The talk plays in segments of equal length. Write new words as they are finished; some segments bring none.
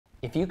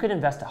If you could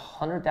invest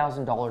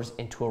 $100,000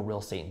 into a real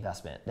estate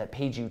investment that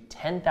paid you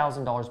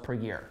 $10,000 per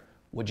year,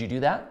 would you do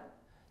that?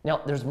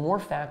 Now, there's more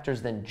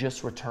factors than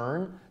just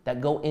return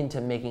that go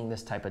into making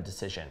this type of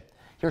decision.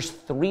 Here's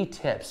 3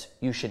 tips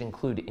you should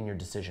include in your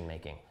decision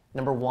making.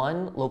 Number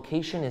 1,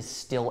 location is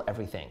still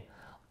everything.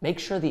 Make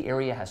sure the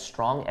area has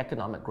strong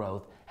economic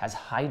growth, has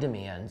high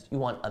demands. You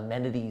want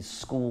amenities,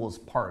 schools,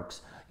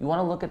 parks. You want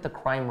to look at the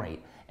crime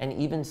rate and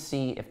even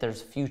see if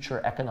there's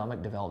future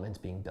economic developments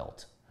being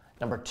built.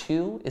 Number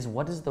 2 is,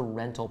 what is the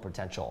rental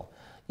potential?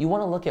 You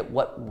want to look at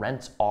what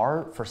rents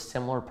are for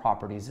similar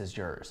properties as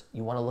yours.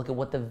 You want to look at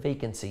what the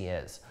vacancy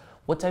is.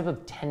 What type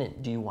of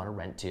tenant do you want to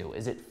rent to?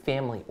 Is it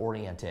family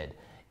oriented?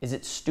 Is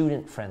it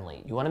student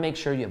friendly? You want to make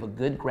sure you have a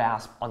good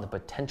grasp on the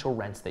potential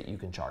rents that you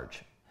can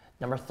charge.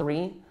 Number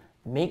 3,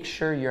 make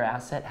sure your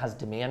asset has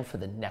demand for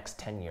the next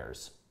 10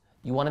 years.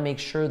 You want to make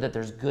sure that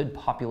there's good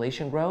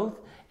population growth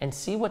and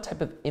see what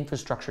type of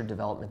infrastructure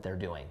development they're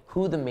doing,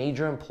 who the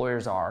major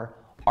employers are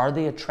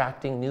they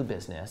attracting new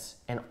business,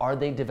 and are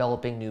they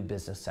developing new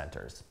business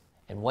centers?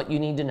 And what you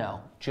need to know,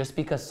 just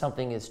because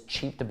something is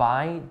cheap to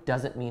buy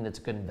doesn't mean it's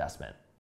a good investment.